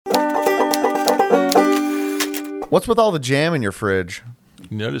What's with all the jam in your fridge?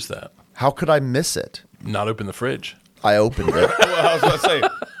 You notice that? How could I miss it? Not open the fridge. I opened it. Well, I was going to say,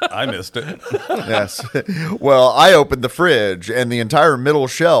 I missed it. Yes. Well, I opened the fridge, and the entire middle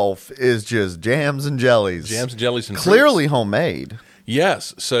shelf is just jams and jellies. Jams and jellies and Clearly fruits. homemade.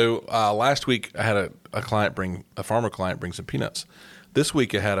 Yes. So last week I had a farmer client bring some peanuts. This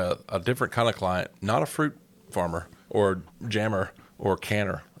week I had a different kind of client, not a fruit farmer or jammer or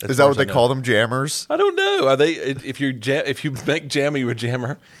canner. Is that what they call them, jammers? I don't know. Are they? If you make jam, are you a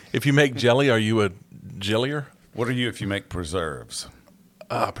jammer? If you make jelly, are you a jellier? What are you if you make preserves?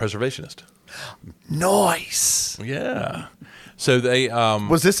 Preservationist. Nice. Yeah. So they.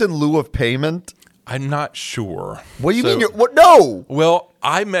 Was this in lieu of payment? I'm not sure. What do you mean? What? No. Well,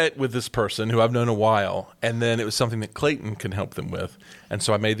 I met with this person who I've known a while, and then it was something that Clayton can help them with, and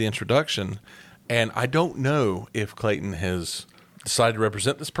so I made the introduction. And I don't know if Clayton has decided to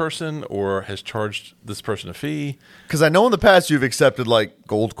represent this person or has charged this person a fee. Because I know in the past you've accepted like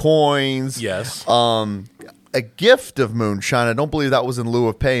gold coins. Yes. A gift of moonshine. I don't believe that was in lieu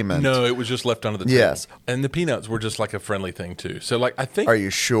of payment. No, it was just left under the table. Yes. And the peanuts were just like a friendly thing too. So like I think. Are you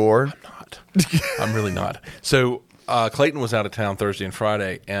sure? I'm not. I'm really not. So Clayton was out of town Thursday and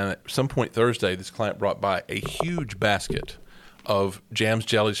Friday, and at some point Thursday, this client brought by a huge basket of jams,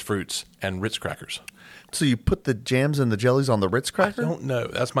 jellies, fruits, and Ritz crackers. So you put the jams and the jellies on the Ritz cracker? I don't know.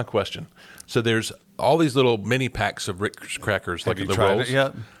 That's my question. So there's all these little mini packs of Ritz crackers, Have like you the tried rolls. it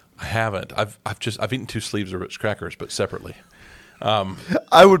yet? I haven't. I've eaten 2 sleeves of Ritz crackers, but separately.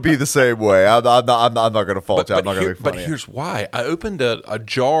 I would be the same way. I'm not going to fault you. I'm not going to be funny. But here's why. I opened a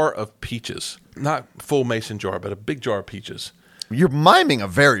jar of peaches, not full mason jar, but a big jar of peaches. You're miming a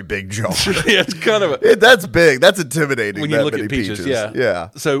very big jar. Yeah, it's kind of a... That's big. That's intimidating. when you that look many at peaches, yeah. Yeah.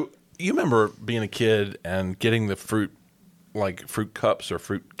 So you remember being a kid and getting the fruit, like fruit cups or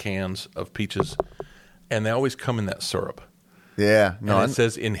fruit cans of peaches, and they always come in that syrup. Yeah. And it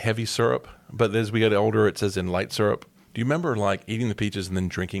says in heavy syrup, but as we get older, it says in light syrup. Do you remember like eating the peaches and then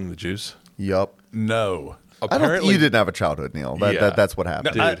drinking the juice? Yup. No. You didn't have a childhood, Neil. That's what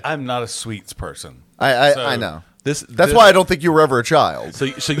happened. No, I'm not a sweets person. I know. This That's why I don't think you were ever a child. So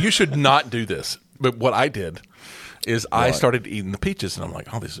you should not do this. But what I did is I started eating the peaches, and I'm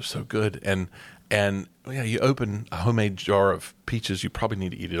like, oh, these are so good. And yeah, you open a homemade jar of peaches, you probably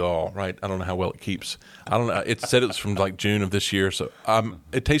need to eat it all, right? I don't know how well it keeps. I don't know. It said it was from like June of this year, so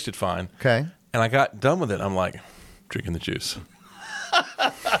it tasted fine. Okay. And I got done with it. I'm like, drinking the juice.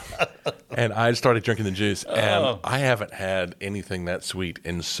 And I started drinking the juice, and I haven't had anything that sweet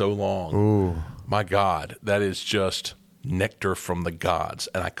in so long. Ooh. My God, that is just nectar from the gods.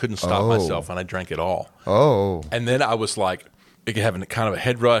 And I couldn't stop myself, and I drank it all. Oh. And then I was like, having kind of a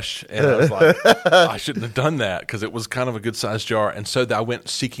head rush, and I was like, I shouldn't have done that because it was kind of a good-sized jar. And so I went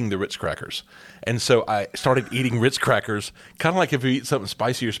seeking the Ritz crackers. And so I started eating Ritz crackers, kind of like if you eat something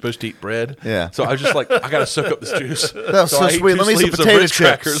spicy, you're supposed to eat bread. Yeah. So I was just like, I got to soak up this juice. That's so I ate sweet. 2 Let me some sleeves of potato Ritz chips.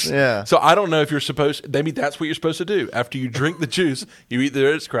 crackers. Yeah. So I don't know if you're supposed, maybe that's what you're supposed to do. After you drink the juice, you eat the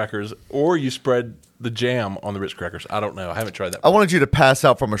Ritz crackers, or you spread the jam on the Ritz crackers. I don't know. I haven't tried that. I wanted you to pass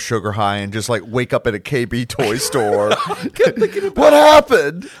out from a sugar high and just like wake up at a KB toy store. What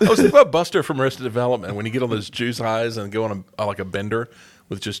happened? I was thinking about Buster from Arrested Development when you get on those juice highs and go on like a bender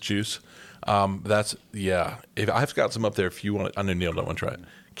with just juice. That's If I've got some up there, if you want, I know Neil don't want to try it.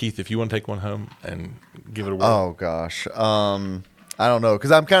 Keith, if you want to take one home and give it a whirl. Oh gosh, I don't know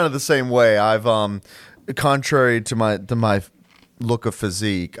because I'm kind of the same way. I've contrary to my look of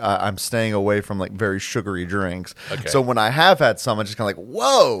physique, I'm staying away from like very sugary drinks. Okay. So when I have had some, I'm just kind of like,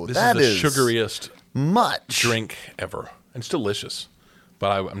 whoa, This that is the sugariest much drink ever. And it's delicious.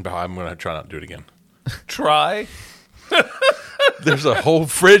 But I'm going to try not to do it again. Try. There's a whole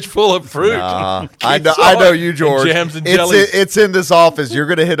fridge full of fruit. I know you, George. And jams and jellies. It's in this office. You're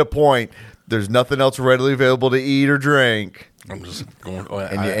going to hit a point. There's nothing else readily available to eat or drink, I'm just going.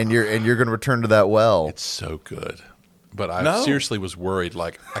 and you're going to return to that well. It's so good. But I seriously was worried.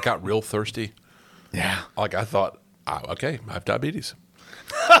 Like, I got real thirsty. Yeah. Like, I thought, okay, I have diabetes.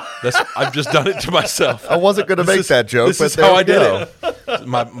 I've just done it to myself. I wasn't going to make that joke, This but is there how we I did go. it.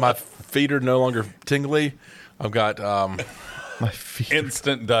 My feet are no longer tingly. I've got, My feet.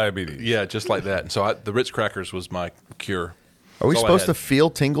 Instant diabetes. yeah, just like that. And so the Ritz crackers was my cure. Are we That's all I supposed to had. feel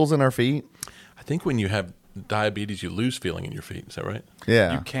tingles in our feet? I think when you have diabetes, you lose feeling in your feet. Is that right?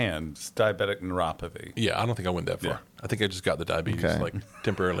 Yeah. You can. It's diabetic neuropathy. Yeah, I don't think I went that far. Yeah. I think I just got the diabetes, Okay. like,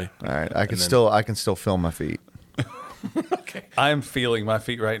 temporarily. All right. I can then- still feel my feet. Okay. I'm feeling my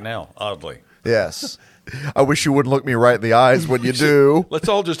feet right now, oddly. Yes. I wish you wouldn't look me right in the eyes when you do. Let's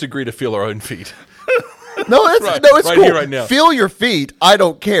all just agree to feel our own feet. No, it's Right- no, it's right cool. here, right now. Feel your feet. I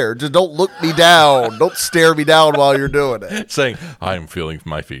don't care. Just don't look me down. Don't stare me down while you're doing it. Saying, I am feeling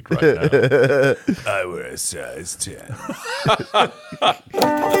my feet right now. I wear a size 10.